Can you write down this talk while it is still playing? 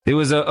There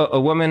was a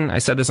woman, I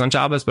said this on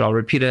Shabbos, but I'll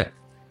repeat it,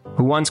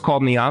 who once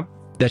called me up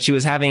that she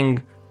was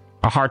having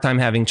a hard time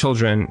having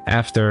children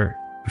after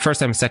first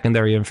time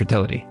secondary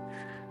infertility.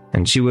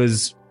 And she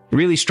was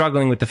really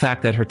struggling with the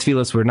fact that her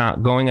tefillos were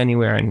not going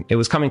anywhere, and it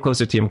was coming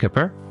closer to Yom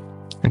Kippur.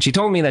 And she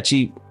told me that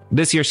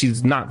this year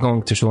she's not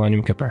going to Shul on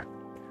Yom Kippur.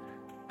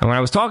 And when I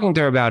was talking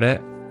to her about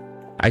it,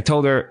 I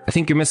told her, I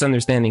think you're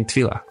misunderstanding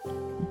tefillah.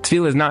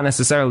 Tefillah is not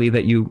necessarily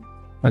that you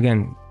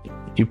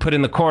put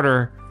in the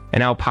quarter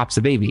and out pops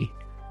a baby.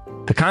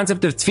 The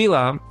concept of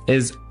tefillah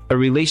is a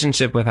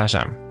relationship with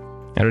Hashem.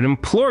 I would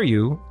implore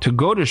you to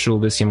go to Shul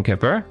this Yom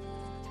Kippur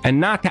and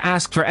not to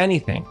ask for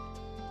anything.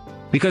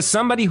 Because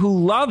somebody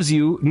who loves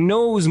you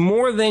knows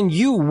more than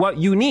you what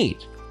you need.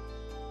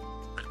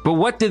 But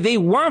what do they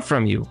want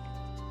from you?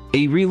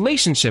 A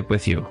relationship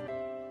with you.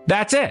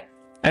 That's it.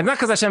 And not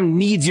because Hashem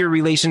needs your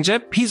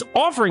relationship. He's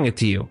offering it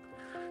to you.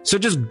 So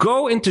just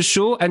go into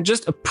Shul and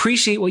just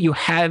appreciate what you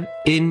have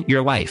in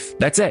your life.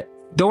 That's it.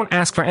 Don't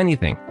ask for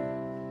anything.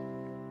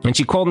 And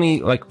she called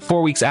me like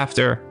 4 weeks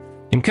after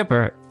Yom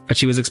Kippur that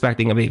she was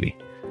expecting a baby.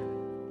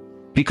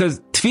 Because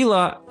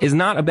tefillah is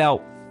not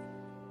about,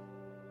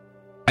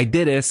 I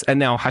did this and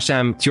now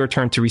Hashem, it's your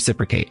turn to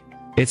reciprocate.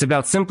 It's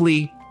about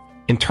simply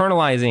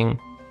internalizing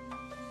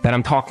that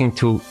I'm talking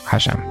to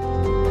Hashem.